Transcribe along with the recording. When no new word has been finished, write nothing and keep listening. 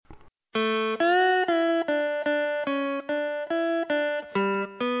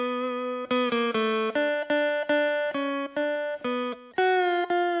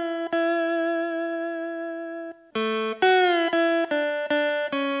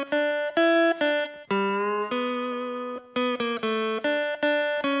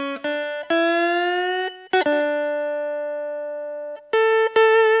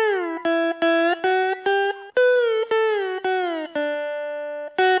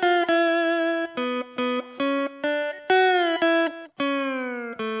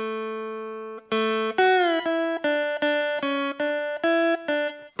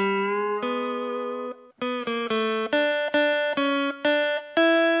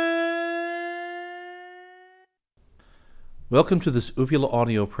Welcome to this Uvula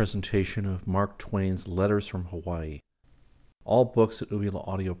audio presentation of Mark Twain's Letters from Hawaii. All books that Uvula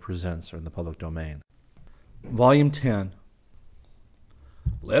Audio presents are in the public domain. Volume 10.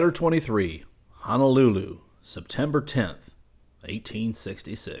 Letter 23, Honolulu, September 10th,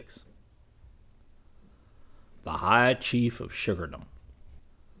 1866. The High Chief of Sugardom.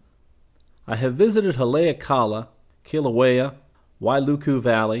 I have visited Haleakala, Kilauea, Wailuku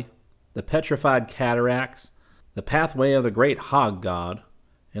Valley, the Petrified Cataracts, the pathway of the great hog god.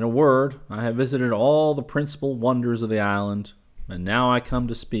 In a word, I have visited all the principal wonders of the island, and now I come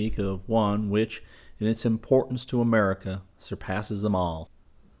to speak of one which, in its importance to America, surpasses them all.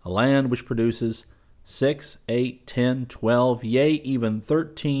 A land which produces 6, 8, 10, 12, yea, even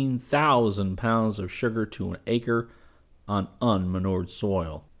 13,000 pounds of sugar to an acre on unmanured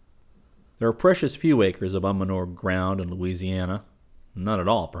soil. There are precious few acres of unmanured ground in Louisiana, none at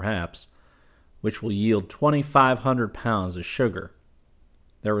all perhaps, which will yield 2,500 pounds of sugar.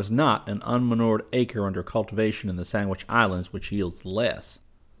 There is not an unmanured acre under cultivation in the Sandwich Islands which yields less.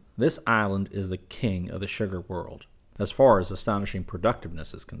 This island is the king of the sugar world, as far as astonishing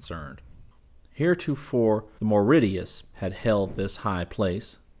productiveness is concerned. Heretofore the Mauritius had held this high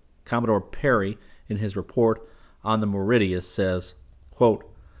place. Commodore Perry, in his report on the Mauritius, says, quote,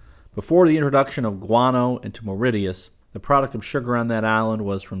 "Before the introduction of guano into Mauritius, the product of sugar on that island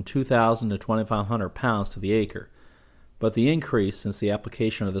was from 2,000 to 2,500 pounds to the acre. But the increase since the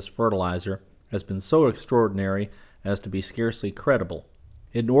application of this fertilizer has been so extraordinary as to be scarcely credible.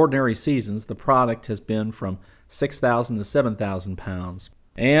 In ordinary seasons, the product has been from 6,000 to 7,000 pounds,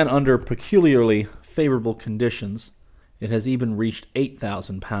 and under peculiarly favorable conditions, it has even reached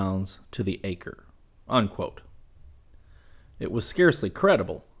 8,000 pounds to the acre." Unquote. It was scarcely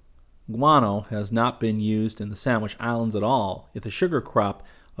credible. Guano has not been used in the Sandwich Islands at all, yet the sugar crop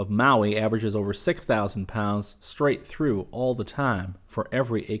of Maui averages over 6,000 pounds straight through all the time for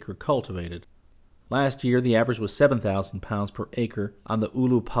every acre cultivated. Last year, the average was 7,000 pounds per acre on the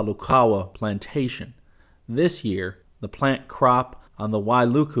Ulupalukawa plantation. This year, the plant crop on the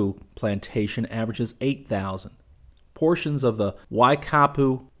Wailuku plantation averages 8,000. Portions of the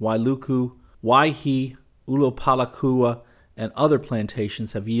Waikapu, Wailuku, Waihi, Ulupalakua, and other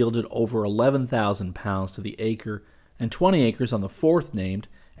plantations have yielded over 11,000 pounds to the acre, and 20 acres on the fourth named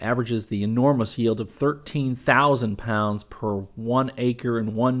averages the enormous yield of 13,000 pounds per 1 acre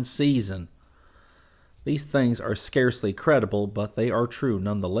in one season. These things are scarcely credible, but they are true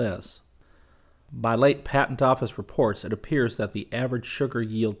nonetheless. By late Patent Office reports, it appears that the average sugar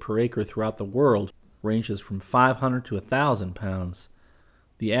yield per acre throughout the world ranges from 500 to 1,000 pounds.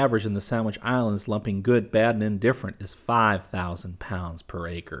 The average in the Sandwich Islands, lumping good, bad, and indifferent, is 5,000 pounds per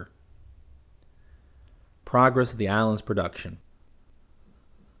acre. Progress of the island's production.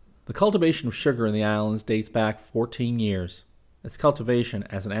 The cultivation of sugar in the islands dates back 14 years. Its cultivation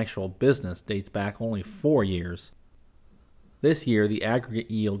as an actual business dates back only 4 years. This year, the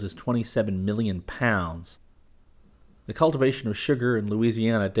aggregate yield is 27 million pounds. The cultivation of sugar in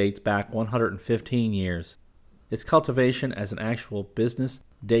Louisiana dates back 115 years. Its cultivation as an actual business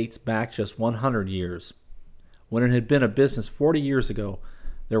dates back just 100 years. When it had been a business 40 years ago,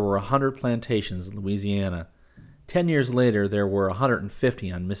 there were 100 plantations in Louisiana. 10 years later, there were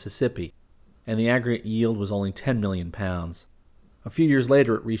 150 on Mississippi, and the aggregate yield was only 10 million pounds. A few years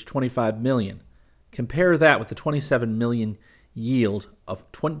later, it reached 25 million. Compare that with the 27 million yield of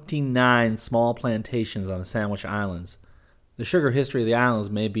 29 small plantations on the Sandwich Islands. The sugar history of the islands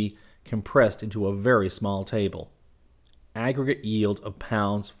may be compressed into a very small table. Aggregate yield of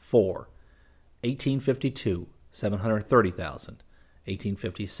pounds 4. 1852, 730,000.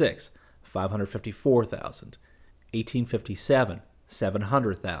 1856, 554,000. 1857,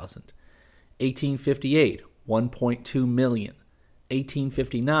 700,000. 1858, 1.2 million.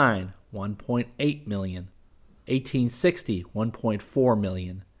 1859, 1.8 million. 1860, 1.4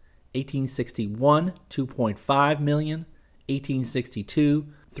 million. 1861, 2.5 million. 1862,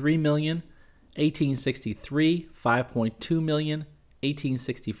 3 million, 1863, 5.2 million,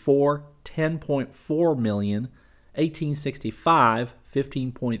 1864, 10.4 million, 1865,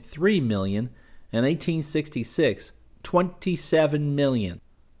 15.3 million, and 1866, 27 million.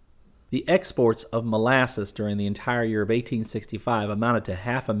 The exports of molasses during the entire year of 1865 amounted to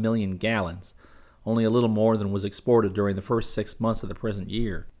 500,000 gallons, only a little more than was exported during the first 6 months of the present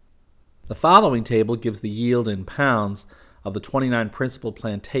year. The following table gives the yield in pounds of the 29 principal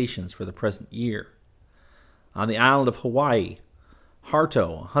plantations for the present year. On the island of Hawaii,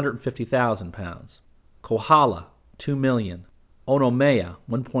 Harto, 150,000 pounds. Kohala, 2 million. Onomea,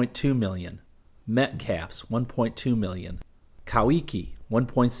 1.2 million. Metcaps, 1.2 million. Kauiki,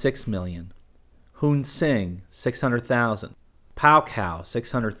 1.6 million. Hoon Sing, 600,000. Paucau,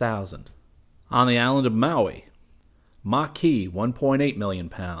 600,000. On the island of Maui, Maki, 1.8 million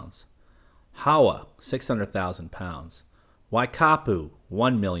pounds. Hawa, 600,000 pounds. Waikapu,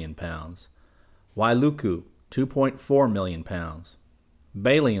 1 million pounds. Wailuku, 2.4 million pounds.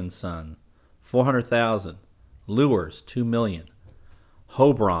 Bailey and Son, 400,000. Lures, 2 million.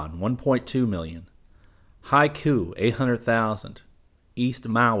 Hobron, 1.2 million. Haiku, 800,000. East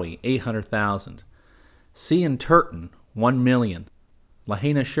Maui, 800,000. Sea and Turton, 1 million.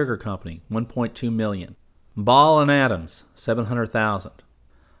 Lahaina Sugar Company, 1.2 million. Ball and Adams, 700,000.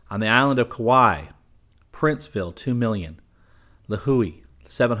 On the island of Kauai, Princeville, 2 million. Lahui,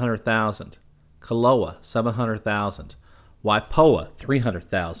 700,000. Kaloa, 700,000. Waipoa,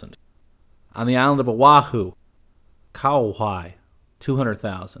 300,000. On the island of Oahu, Kauai,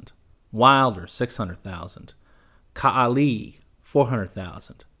 200,000. Wilder, 600,000. Ka'ali,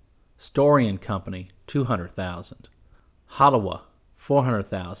 400,000. Story and Company, 200,000. Halawa,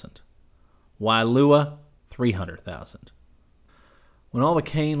 400,000. Wailua, 300,000. When all the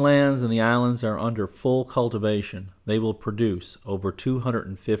cane lands in the islands are under full cultivation, they will produce over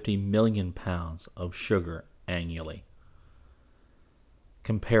 250 million pounds of sugar annually.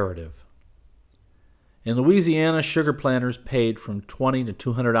 Comparative. In Louisiana, sugar planters paid from $20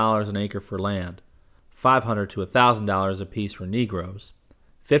 to $200 an acre for land, $500 to $1,000 apiece for Negroes,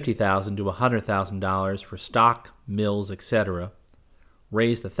 $50,000 to $100,000 for stock, mills, etc.,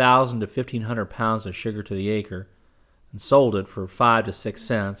 raised 1,000 to 1,500 pounds of sugar to the acre, and sold it for 5 to 6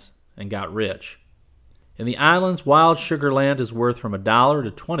 cents, and got rich. In the islands, wild sugar land is worth from $1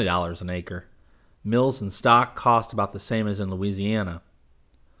 to $20 an acre. Mills and stock cost about the same as in Louisiana.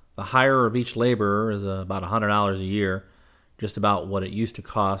 The hire of each laborer is about $100 a year, just about what it used to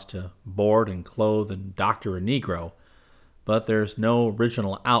cost to board and clothe and doctor a Negro, but there's no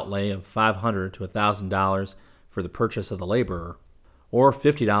original outlay of $500 to $1,000 for the purchase of the laborer, or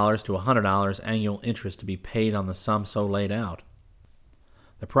 $50 to $100 annual interest to be paid on the sum so laid out.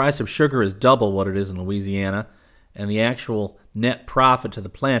 The price of sugar is double what it is in Louisiana, and the actual net profit to the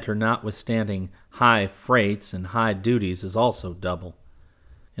planter, notwithstanding high freights and high duties, is also double.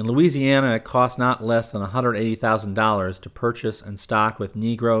 In Louisiana, it costs not less than $180,000 to purchase and stock with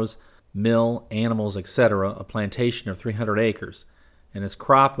Negroes, mill, animals, etc., a plantation of 300 acres, and its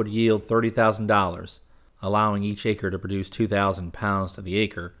crop would yield $30,000, allowing each acre to produce 2,000 pounds to the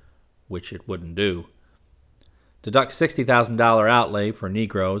acre, which it wouldn't do. Deduct $60,000 outlay for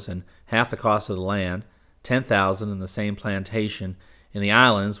Negroes and half the cost of the land, $10,000 in the same plantation in the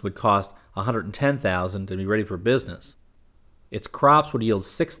islands would cost $110,000 to be ready for business. Its crops would yield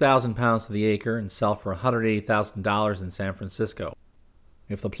 6,000 pounds to the acre and sell for $180,000 in San Francisco.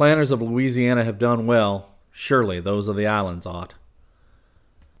 If the planters of Louisiana have done well, surely those of the islands ought.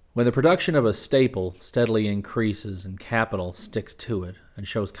 When the production of a staple steadily increases and capital sticks to it and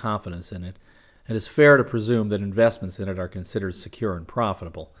shows confidence in it, it is fair to presume that investments in it are considered secure and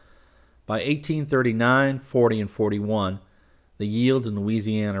profitable. By 1839, 40, and 41, the yield in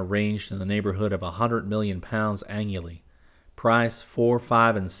Louisiana ranged in the neighborhood of 100 million pounds annually. Price 4,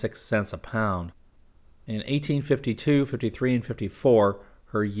 5, and 6 cents a pound. In 1852, 53, and 54,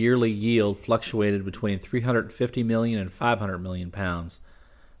 her yearly yield fluctuated between 350 million and 500 million pounds.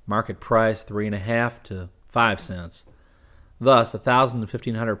 Market price 3.5 to 5 cents. Thus, 1,000 to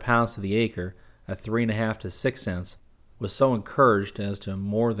 1,500 pounds to the acre at 3.5 to 6 cents was so encouraged as to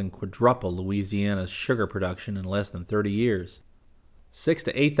more than quadruple Louisiana's sugar production in less than 30 years.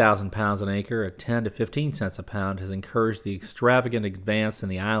 6,000 to 8,000 pounds an acre at 10 to 15 cents a pound has encouraged the extravagant advance in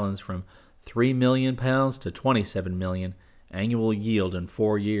the islands from 3 million pounds to 27 million annual yield in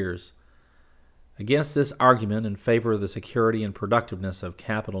 4 years. Against this argument in favor of the security and productiveness of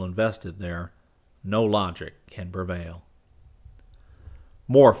capital invested there, no logic can prevail.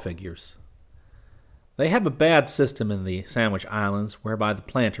 More figures. They have a bad system in the Sandwich Islands whereby the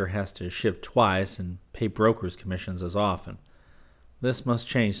planter has to ship twice and pay brokers' commissions as often. This must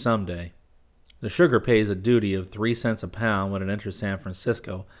change someday. The sugar pays a duty of 3 cents a pound when it enters San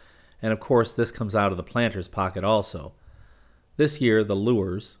Francisco, and of course this comes out of the planter's pocket also. This year the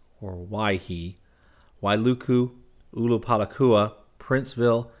Lures, or Waihi, Wailuku, Ulupalakua,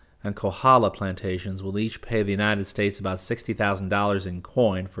 Princeville, and Kohala plantations will each pay the United States about $60,000 in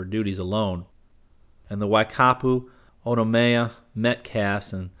coin for duties alone, and the Waikapu, Onomea,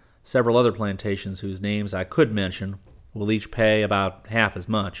 Metcalfs, and several other plantations whose names I could mention will each pay about half as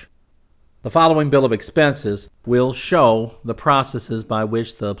much. The following bill of expenses will show the processes by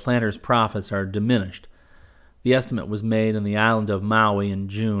which the planter's profits are diminished. The estimate was made in the island of Maui in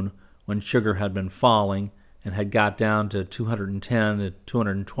June when sugar had been falling and had got down to $210 to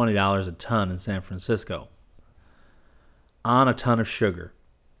 $220 a ton in San Francisco. on a ton of sugar.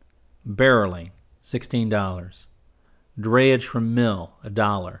 Barreling, $16. Drayage from mill,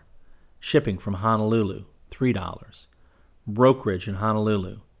 $1. Shipping from Honolulu, $3. Brokerage in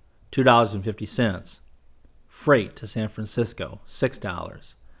Honolulu, $2.50. Freight to San Francisco,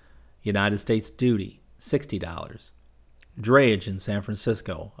 $6. United States duty, $60. Drayage in San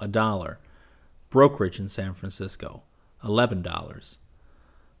Francisco, $1. Brokerage in San Francisco, $11.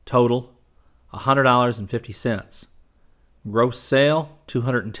 Total, $100.50. Gross sale,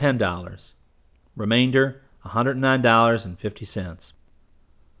 $210. Remainder, $109.50.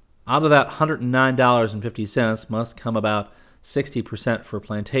 Out of that $109.50 must come about 60% for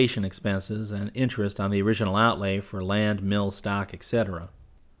plantation expenses and interest on the original outlay for land, mill, stock, etc.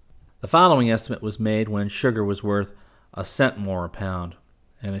 The following estimate was made when sugar was worth a cent more a pound,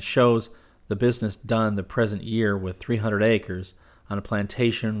 and it shows the business done the present year with 300 acres on a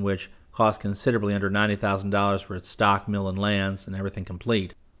plantation which cost considerably under $90,000 for its stock, mill, and lands, and everything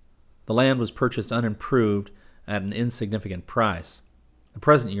complete. The land was purchased unimproved at an insignificant price. The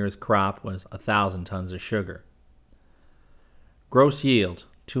present year's crop was 1,000 tons of sugar. Gross yield,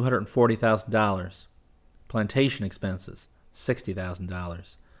 $240,000. Plantation expenses,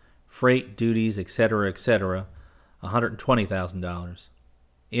 $60,000. Freight, duties, etc., $120,000.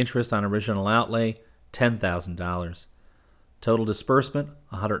 Interest on original outlay, $10,000. Total disbursement,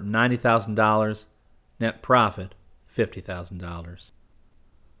 $190,000. Net profit, $50,000.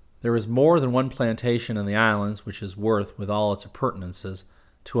 There is more than one plantation in the islands which is worth, with all its appurtenances,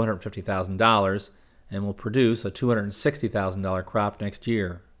 $250,000 and will produce a $260,000 crop next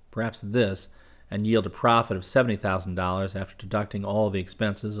year, perhaps this, and yield a profit of $70,000 after deducting all the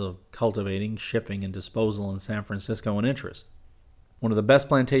expenses of cultivating, shipping, and disposal in San Francisco and interest. One of the best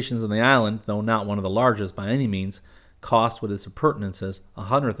plantations in the island, though not one of the largest by any means, cost with its appurtenances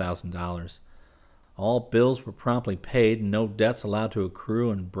 $100,000. All bills were promptly paid and no debts allowed to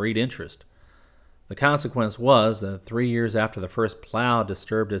accrue and breed interest. The consequence was that 3 years after the first plow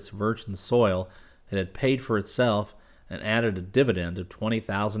disturbed its virgin soil, it had paid for itself and added a dividend of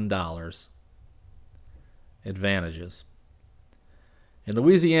 $20,000. Advantages. In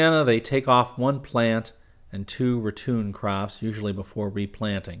Louisiana, they take off one plant and 2 ratoon crops, usually before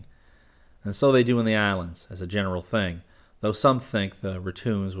replanting. And so they do in the islands, as a general thing, though some think the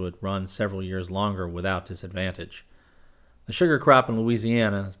ratoons would run several years longer without disadvantage. The sugar crop in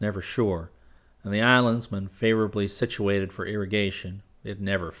Louisiana is never sure, and the islands, when favorably situated for irrigation, it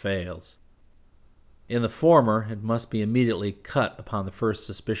never fails. In the former, it must be immediately cut upon the first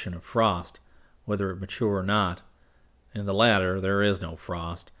suspicion of frost, whether it mature or not. In the latter, there is no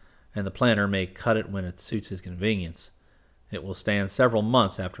frost, and the planter may cut it when it suits his convenience. It will stand several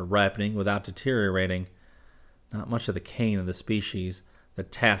months after ripening without deteriorating. Not much of the cane of the species, the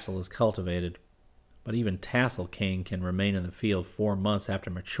tassel, is cultivated, but even tassel cane can remain in the field 4 months after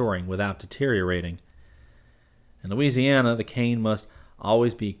maturing without deteriorating. In Louisiana, the cane must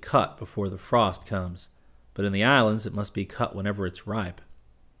always be cut before the frost comes, but in the islands it must be cut whenever it's ripe,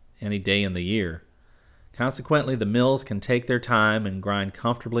 any day in the year. Consequently, the mills can take their time and grind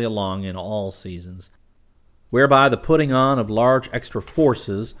comfortably along in all seasons, whereby the putting on of large extra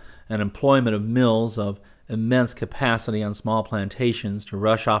forces and employment of mills of immense capacity on small plantations to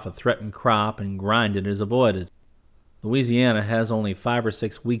rush off a threatened crop and grind it is avoided. Louisiana has only 5 or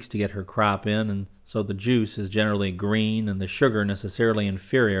 6 weeks to get her crop in, and so the juice is generally green and the sugar necessarily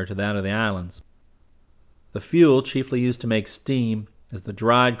inferior to that of the islands. The fuel chiefly used to make steam is the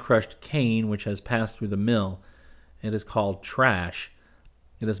dried crushed cane which has passed through the mill. It is called trash.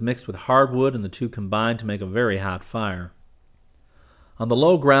 It is mixed with hardwood, and the two combine to make a very hot fire. On the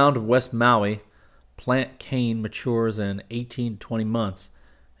low ground of West Maui, plant cane matures in 18 to 20 months,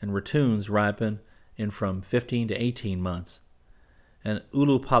 and ratoons ripen in from 15 to 18 months. And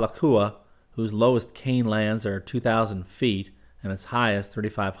Ulupalakua, whose lowest cane lands are 2,000 feet and its highest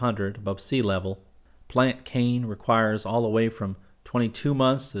 3,500 above sea level, plant cane requires all the way from 22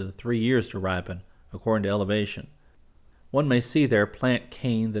 months to 3 years to ripen, according to elevation. One may see there plant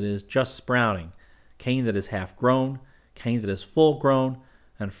cane that is just sprouting, cane that is half grown, cane that is full grown,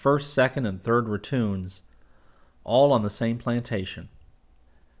 and first, second, and third ratoons, all on the same plantation.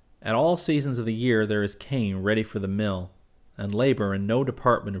 At all seasons of the year there is cane ready for the mill, and labor in no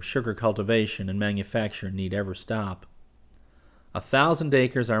department of sugar cultivation and manufacture need ever stop. 1,000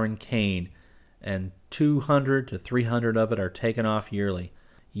 acres are in cane, and 200 to 300 of it are taken off yearly,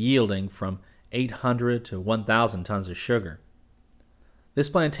 yielding from 800 to 1,000 tons of sugar. This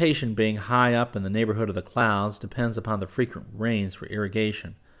plantation, being high up in the neighborhood of the clouds, depends upon the frequent rains for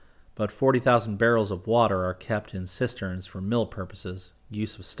irrigation, but 40,000 barrels of water are kept in cisterns for mill purposes,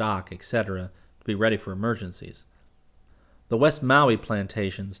 use of stock, etc., to be ready for emergencies. The West Maui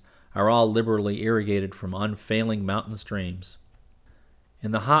plantations are all liberally irrigated from unfailing mountain streams.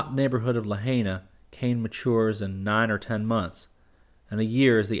 In the hot neighborhood of Lahaina, cane matures in 9 or 10 months, and a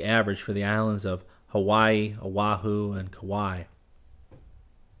year is the average for the islands of Hawaii, Oahu, and Kauai.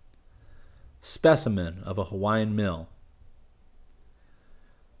 Specimen of a Hawaiian mill.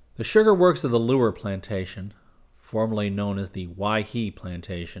 The sugar works of the Lure Plantation, formerly known as the Waihi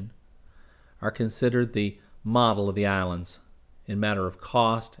Plantation, are considered the model of the islands in matter of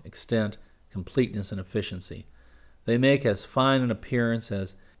cost, extent, completeness, and efficiency. They make as fine an appearance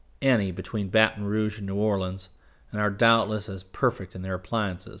as any between Baton Rouge and New Orleans, and are doubtless as perfect in their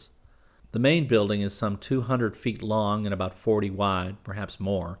appliances. The main building is some 200 feet long and about 40 wide, perhaps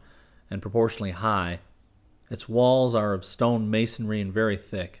more, and proportionally high. Its walls are of stone masonry and very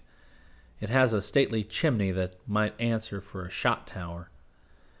thick. It has a stately chimney that might answer for a shot tower.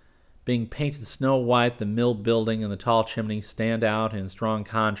 Being painted snow white, the mill building and the tall chimney stand out in strong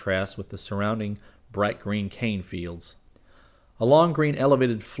contrast with the surrounding bright green cane fields. A long green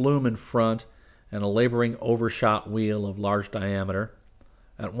elevated flume in front and a laboring overshot wheel of large diameter.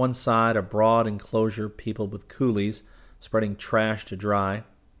 At one side, a broad enclosure peopled with coolies spreading trash to dry.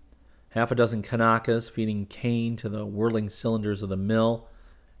 Half a dozen Kanakas feeding cane to the whirling cylinders of the mill,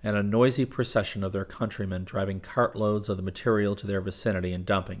 and a noisy procession of their countrymen driving cartloads of the material to their vicinity and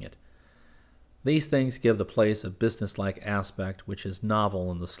dumping it. These things give the place a businesslike aspect which is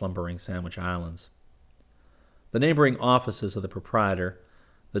novel in the slumbering Sandwich Islands. The neighboring offices of the proprietor,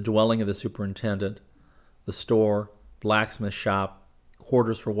 the dwelling of the superintendent, the store, blacksmith shop,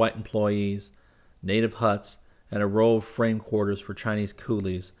 quarters for white employees, native huts, and a row of frame quarters for Chinese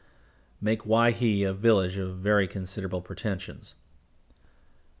coolies make Waihi a village of very considerable pretensions.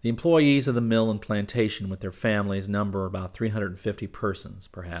 The employees of the mill and plantation with their families number about 350 persons,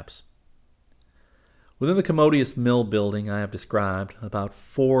 perhaps. Within the commodious mill building I have described, about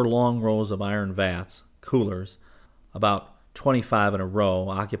 4 long rows of iron vats, coolers, about 25 in a row,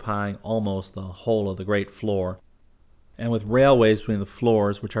 occupying almost the whole of the great floor, and with railways between the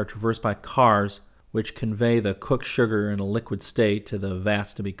floors, which are traversed by cars which convey the cooked sugar in a liquid state to the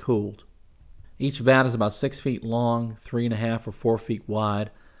vats to be cooled. Each vat is about 6 feet long, 3.5 or 4 feet wide,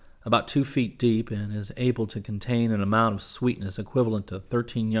 about 2 feet deep, and is able to contain an amount of sweetness equivalent to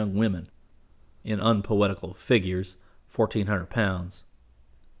 13 young women, in unpoetical figures, 1,400 pounds.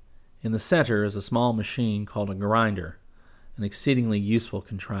 In the center is a small machine called a grinder, an exceedingly useful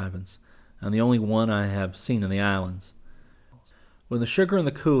contrivance, and the only one I have seen in the islands. When the sugar in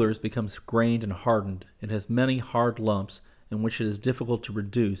the coolers becomes grained and hardened, it has many hard lumps in which it is difficult to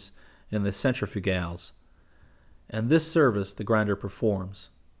reduce in the centrifugals, and this service the grinder performs.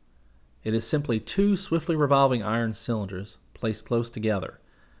 It is simply 2 swiftly revolving iron cylinders placed close together,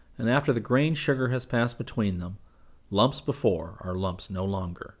 and after the grained sugar has passed between them, lumps before are lumps no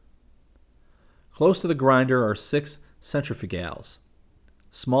longer. Close to the grinder are 6 centrifugals,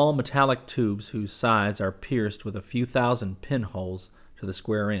 small metallic tubes whose sides are pierced with a few thousand pinholes to the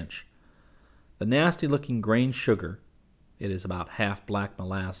square inch. The nasty-looking grained sugar, it is about half black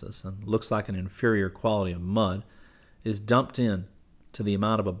molasses and looks like an inferior quality of mud, is dumped in to the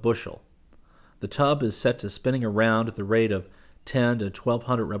amount of a bushel. The tub is set to spinning around at the rate of 10 to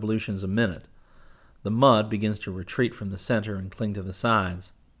 1,200 revolutions a minute. The mud begins to retreat from the center and cling to the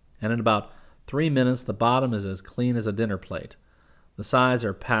sides, and in about 3 minutes the bottom is as clean as a dinner plate. The sides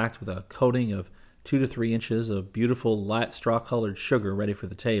are packed with a coating of 2 to 3 inches of beautiful light straw-colored sugar ready for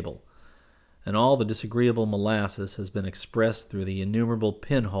the table, and all the disagreeable molasses has been expressed through the innumerable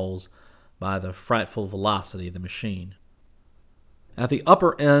pinholes by the frightful velocity of the machine. At the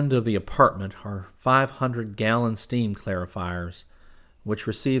upper end of the apartment are 500-gallon steam clarifiers, which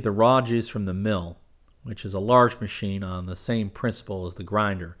receive the raw juice from the mill, which is a large machine on the same principle as the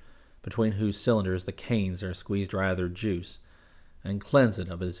grinder, between whose cylinders the canes are squeezed dry of their juice, and cleanse it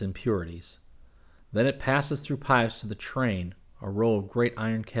of its impurities. Then it passes through pipes to the train, a row of great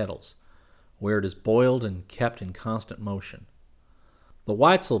iron kettles, where it is boiled and kept in constant motion. The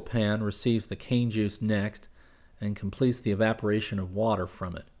Weitzel pan receives the cane juice next, and completes the evaporation of water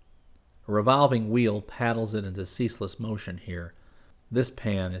from it. A revolving wheel paddles it into ceaseless motion here. This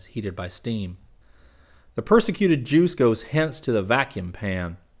pan is heated by steam. The persecuted juice goes hence to the vacuum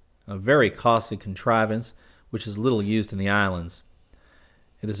pan, a very costly contrivance which is little used in the islands.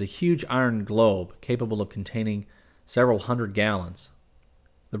 It is a huge iron globe capable of containing several hundred gallons.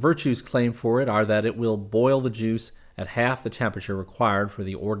 The virtues claimed for it are that it will boil the juice at half the temperature required for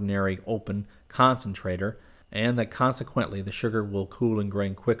the ordinary open concentrator, and that consequently the sugar will cool and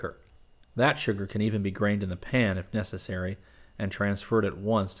grain quicker. That sugar can even be grained in the pan if necessary, and transferred at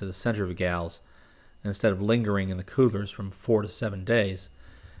once to the centrifugals, instead of lingering in the coolers from 4 to 7 days,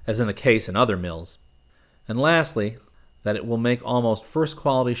 as in the case in other mills. And lastly, that it will make almost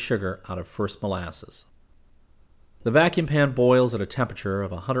first-quality sugar out of first molasses. The vacuum pan boils at a temperature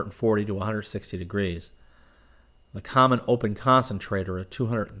of 140 to 160 degrees. The common open concentrator at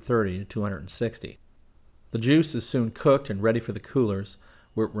 230 to 260. The juice is soon cooked and ready for the coolers,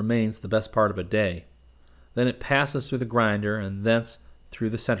 where it remains the best part of a day. Then it passes through the grinder and thence through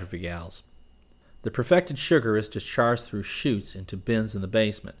the centrifugals. The perfected sugar is discharged through chutes into bins in the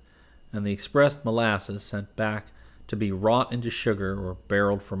basement, and the expressed molasses sent back to be wrought into sugar or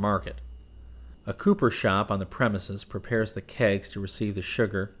barreled for market. A cooper shop on the premises prepares the kegs to receive the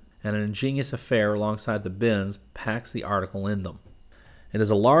sugar, and an ingenious affair alongside the bins packs the article in them. It is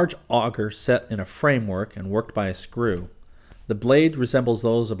a large auger set in a framework and worked by a screw. The blade resembles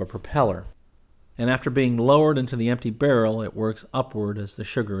those of a propeller, and after being lowered into the empty barrel, it works upward as the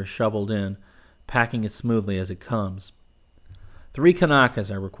sugar is shoveled in, packing it smoothly as it comes. 3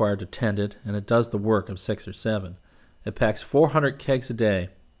 Kanakas are required to tend it, and it does the work of 6 or 7. It packs 400 kegs a day.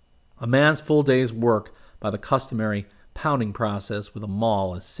 A man's full day's work by the customary pounding process with a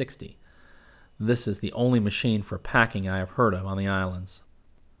maul is 60. This is the only machine for packing I have heard of on the islands.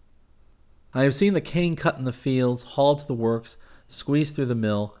 I have seen the cane cut in the fields, hauled to the works, squeezed through the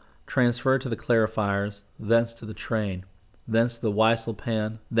mill, transferred to the clarifiers, thence to the train, thence to the Weissel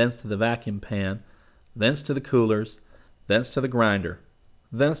pan, thence to the vacuum pan, thence to the coolers, thence to the grinder,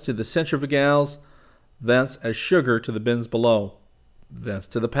 thence to the centrifugals, thence as sugar to the bins below, thence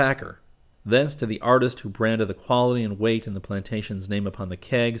to the packer, thence to the artist who branded the quality and weight in the plantation's name upon the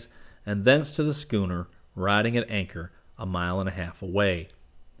kegs, and thence to the schooner riding at anchor 1.5 miles away.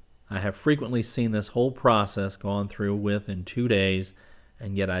 I have frequently seen this whole process gone through within 2 days,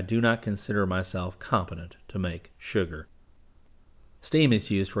 and yet I do not consider myself competent to make sugar. Steam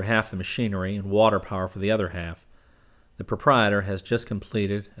is used for half the machinery and water power for the other half. The proprietor has just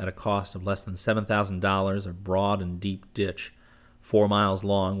completed, at a cost of less than $7,000, a broad and deep ditch, 4 miles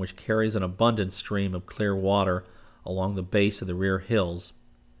long, which carries an abundant stream of clear water along the base of the rear hills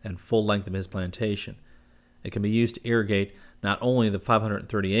and full length of his plantation. It can be used to irrigate not only the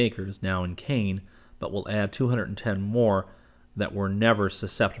 530 acres now in cane, but will add 210 more that were never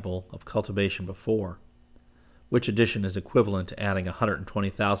susceptible of cultivation before, which addition is equivalent to adding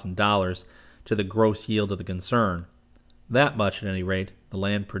 $120,000 to the gross yield of the concern. That much, at any rate, the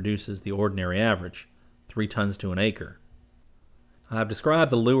land produces the ordinary average, 3 tons to an acre. I have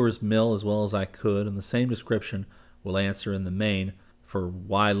described the Lewers mill as well as I could, and the same description will answer in the main for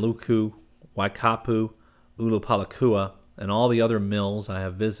Wailuku, Waikapu, Ulupalakua, and all the other mills I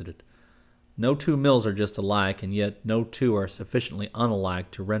have visited. No 2 mills are just alike, and yet no 2 are sufficiently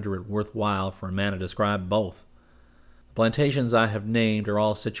unalike to render it worthwhile for a man to describe both. The plantations I have named are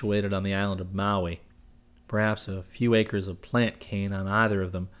all situated on the island of Maui. Perhaps a few acres of plant cane on either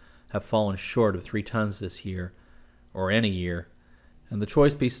of them have fallen short of 3 tons this year, or any year, and the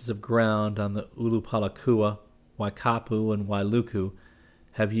choice pieces of ground on the Ulupalakua, Waikapu, and Wailuku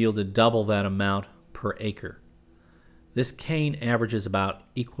have yielded double that amount per acre. This cane averages about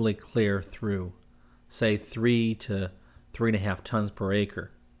equally clear through, say 3 to 3.5 tons per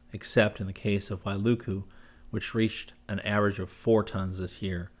acre, except in the case of Wailuku, which reached an average of 4 tons this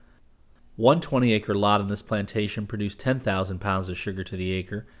year. One 20-acre lot in this plantation produced 10,000 pounds of sugar to the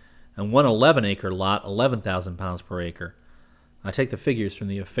acre, and one 11-acre lot 11,000 pounds per acre. I take the figures from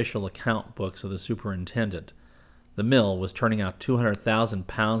the official account books of the superintendent. The mill was turning out 200,000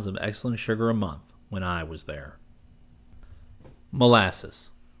 pounds of excellent sugar a month when I was there.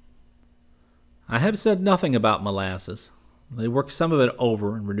 Molasses. I have said nothing about molasses. They work some of it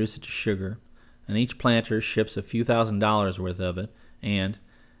over and reduce it to sugar, and each planter ships a few $1,000s worth of it, and,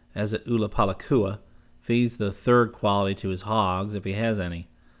 as at Ulupalakua, feeds the third quality to his hogs if he has any.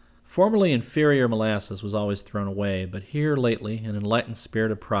 Formerly inferior molasses was always thrown away, but here lately an enlightened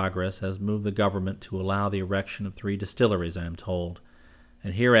spirit of progress has moved the government to allow the erection of 3 distilleries, I am told,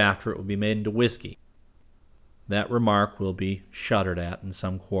 and hereafter it will be made into whiskey. That remark will be shuddered at in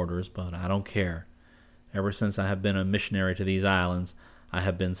some quarters, but I don't care. Ever since I have been a missionary to these islands, I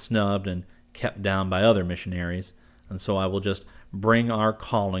have been snubbed and kept down by other missionaries, and so I will just bring our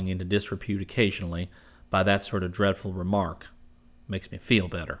calling into disrepute occasionally by that sort of dreadful remark. Makes me feel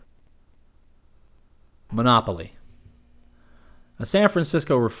better. Monopoly. A San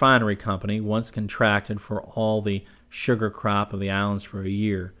Francisco refinery company once contracted for all the sugar crop of the islands for a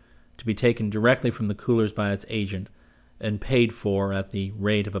year, to be taken directly from the coolers by its agent and paid for at the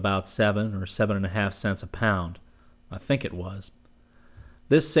rate of about 7 or 7.5 cents a pound. I think it was.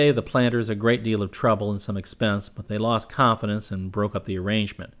 This saved the planters a great deal of trouble and some expense, but they lost confidence and broke up the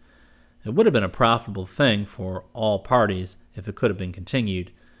arrangement. It would have been a profitable thing for all parties if it could have been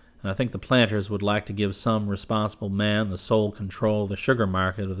continued, and I think the planters would like to give some responsible man the sole control of the sugar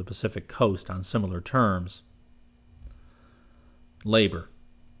market of the Pacific Coast on similar terms. Labor.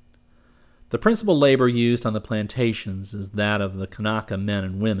 The principal labor used on the plantations is that of the Kanaka men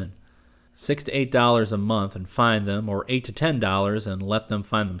and women. $6 to $8 a month and find them, or $8 to $10 and let them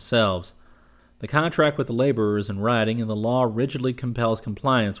find themselves. The contract with the laborer is in writing, and the law rigidly compels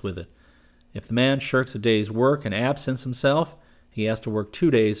compliance with it. If the man shirks a day's work and absents himself, he has to work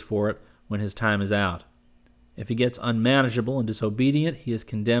 2 days for it when his time is out. If he gets unmanageable and disobedient, he is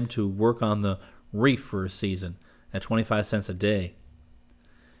condemned to work on the reef for a season at 25 cents a day.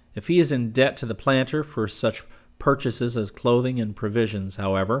 If he is in debt to the planter for such purchases as clothing and provisions,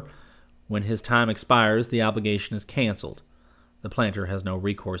 however, when his time expires, the obligation is canceled. The planter has no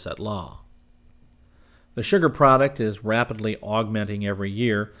recourse at law. The sugar product is rapidly augmenting every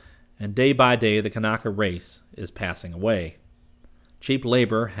year, and day by day the Kanaka race is passing away. Cheap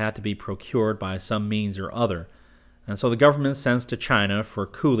labor had to be procured by some means or other, and so the government sends to China for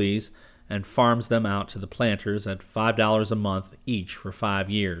coolies and farms them out to the planters at $5 a month each for 5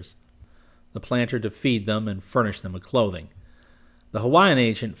 years. The planter to feed them and furnish them with clothing. The Hawaiian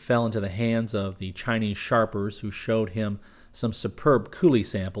agent fell into the hands of the Chinese sharpers who showed him some superb coolie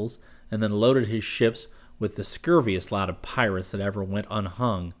samples and then loaded his ships with the scurviest lot of pirates that ever went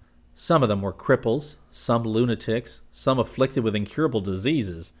unhung. Some of them were cripples, some lunatics, some afflicted with incurable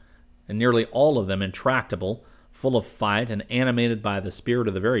diseases, and nearly all of them intractable, full of fight, and animated by the spirit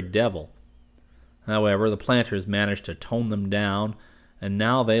of the very devil. However, the planters managed to tone them down, and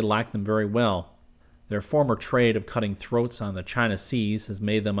now they like them very well. Their former trade of cutting throats on the China seas has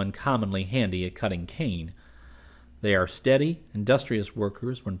made them uncommonly handy at cutting cane. They are steady, industrious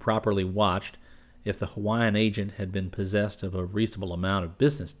workers when properly watched. If the Hawaiian agent had been possessed of a reasonable amount of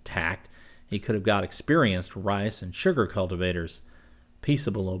business tact, he could have got experienced rice and sugar cultivators,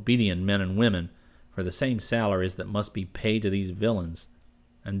 peaceable, obedient men and women, for the same salaries that must be paid to these villains,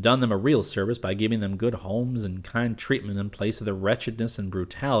 and done them a real service by giving them good homes and kind treatment in place of the wretchedness and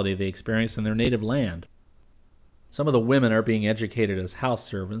brutality they experience in their native land. Some of the women are being educated as house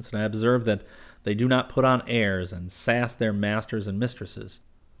servants, and I observe that they do not put on airs and sass their masters and mistresses,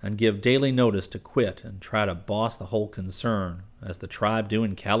 and give daily notice to quit and try to boss the whole concern, as the tribe do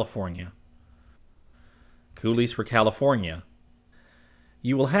in California. Coolies for California.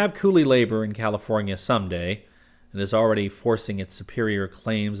 You will have coolie labor in California someday. It is already forcing its superior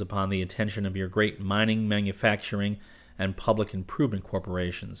claims upon the attention of your great mining, manufacturing, and public improvement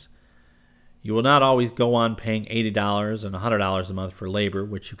corporations. You will not always go on paying $80 and $100 a month for labor,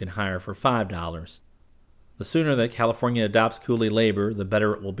 which you can hire for $5. The sooner that California adopts coolie labor, the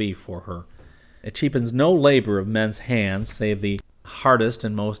better it will be for her. It cheapens no labor of men's hands save the hardest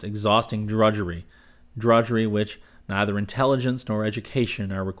and most exhausting drudgery which neither intelligence nor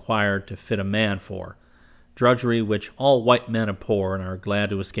education are required to fit a man for, drudgery which all white men abhor and are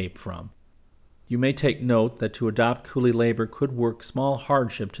glad to escape from. You may take note that to adopt coolie labor could work small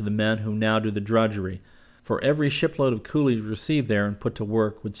hardship to the men who now do the drudgery, for every shipload of coolies received there and put to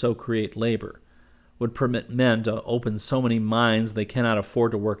work would so create labor, would permit men to open so many mines they cannot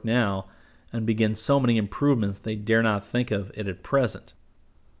afford to work now, and begin so many improvements they dare not think of it at present,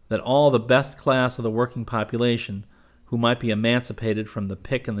 that all the best class of the working population, who might be emancipated from the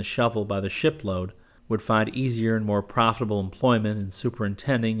pick and the shovel by the shipload, would find easier and more profitable employment in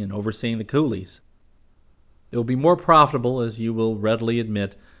superintending and overseeing the coolies. It will be more profitable, as you will readily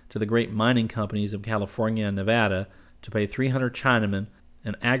admit, to the great mining companies of California and Nevada to pay 300 Chinamen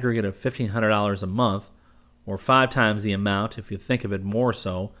an aggregate of $1,500 a month, or 5 times the amount if you think of it more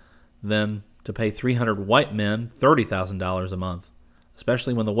so, than to pay 300 white men $30,000 a month,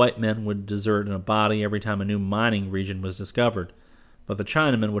 especially when the white men would desert in a body every time a new mining region was discovered, but the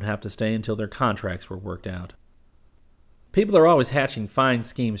Chinamen would have to stay until their contracts were worked out. People are always hatching fine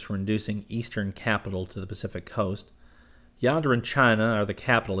schemes for inducing Eastern capital to the Pacific coast. Yonder in China are the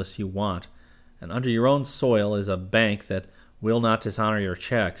capitalists you want, and under your own soil is a bank that will not dishonor your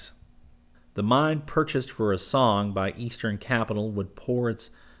checks. The mine purchased for a song by Eastern capital would pour its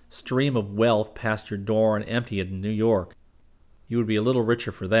stream of wealth past your door and empty it in New York. You would be a little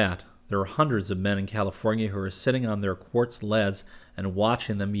richer for that. There are hundreds of men in California who are sitting on their quartz leads and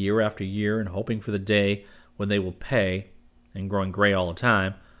watching them year after year and hoping for the day when they will pay, and growing gray all the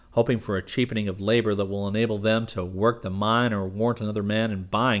time, hoping for a cheapening of labor that will enable them to work the mine or warrant another man in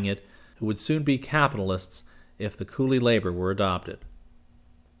buying it who would soon be capitalists if the coolie labor were adopted.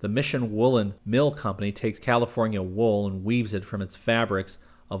 The Mission Woolen Mill Company takes California wool and weaves it from its fabrics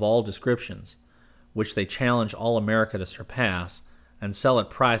of all descriptions, which they challenge all America to surpass, and sell at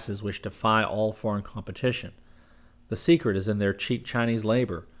prices which defy all foreign competition. The secret is in their cheap Chinese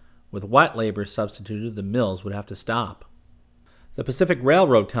labor. With white labor substituted, the mills would have to stop. The Pacific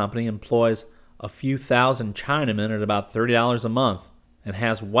Railroad Company employs a few thousand Chinamen at about $30 a month and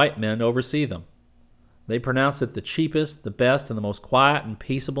has white men oversee them. They pronounce it the cheapest, the best, and the most quiet and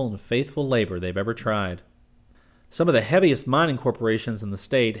peaceable and faithful labor they've ever tried. Some of the heaviest mining corporations in the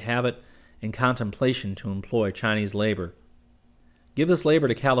state have it in contemplation to employ Chinese labor. Give this labor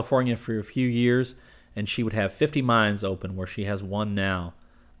to California for a few years, and she would have 50 mines open where she has one now,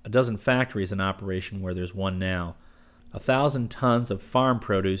 a dozen factories in operation where there's one now, 1,000 tons of farm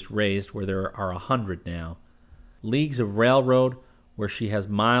produce raised where there are 100 now, leagues of railroad where she has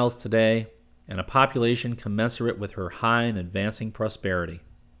miles today, and a population commensurate with her high and advancing prosperity.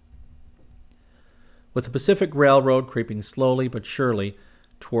 With the Pacific Railroad creeping slowly but surely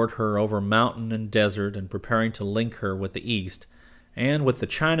toward her over mountain and desert and preparing to link her with the East, and with the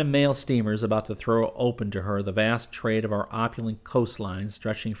China mail steamers about to throw open to her the vast trade of our opulent coastline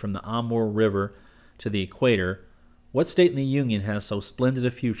stretching from the Amur River to the equator, what state in the Union has so splendid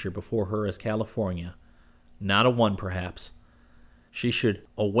a future before her as California? Not a one, perhaps. She should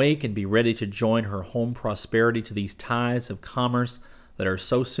awake and be ready to join her home prosperity to these tides of commerce that are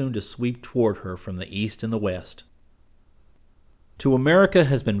so soon to sweep toward her from the East and the West. To America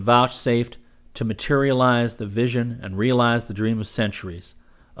has been vouchsafed to materialize the vision and realize the dream of centuries,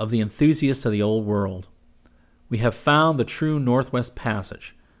 of the enthusiasts of the old world. We have found the true Northwest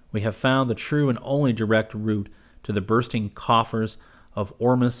Passage. We have found the true and only direct route to the bursting coffers of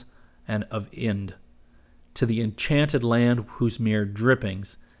Ormus and of Ind, to the enchanted land whose mere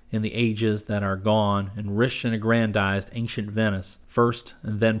drippings in the ages that are gone enriched and aggrandized ancient Venice first,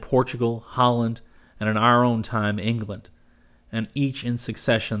 and then Portugal, Holland, and in our own time England. And each in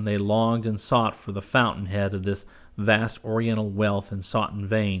succession they longed and sought for the fountainhead of this vast oriental wealth and sought in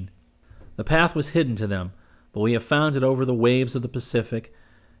vain. The path was hidden to them, but we have found it over the waves of the Pacific,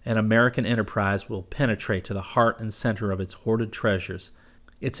 and American enterprise will penetrate to the heart and center of its hoarded treasures,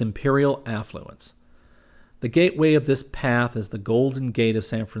 its imperial affluence. The gateway of this path is the Golden Gate of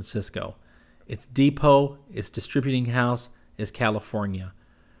San Francisco. Its depot, its distributing house, is California.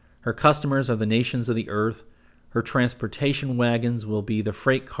 Her customers are the nations of the earth. Her transportation wagons will be the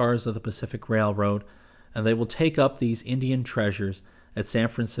freight cars of the Pacific Railroad, and they will take up these Indian treasures at San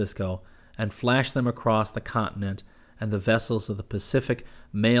Francisco and flash them across the continent, and the vessels of the Pacific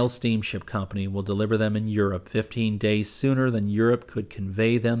Mail Steamship Company will deliver them in Europe 15 days sooner than Europe could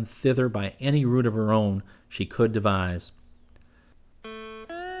convey them thither by any route of her own she could devise.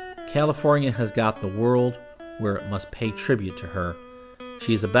 California has got the world where it must pay tribute to her.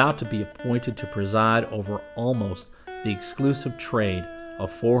 She is about to be appointed to preside over almost the exclusive trade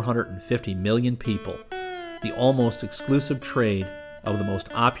of 450 million people, the almost exclusive trade of the most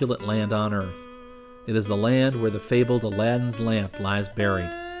opulent land on earth. It is the land where the fabled Aladdin's lamp lies buried,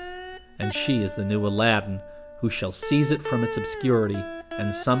 and she is the new Aladdin who shall seize it from its obscurity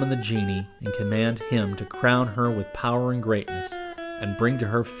and summon the genie and command him to crown her with power and greatness and bring to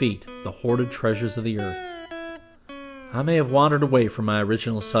her feet the hoarded treasures of the earth. I may have wandered away from my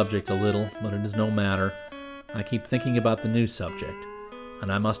original subject a little, but it is no matter. I keep thinking about the new subject,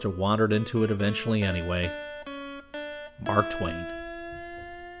 and I must have wandered into it eventually anyway. Mark Twain.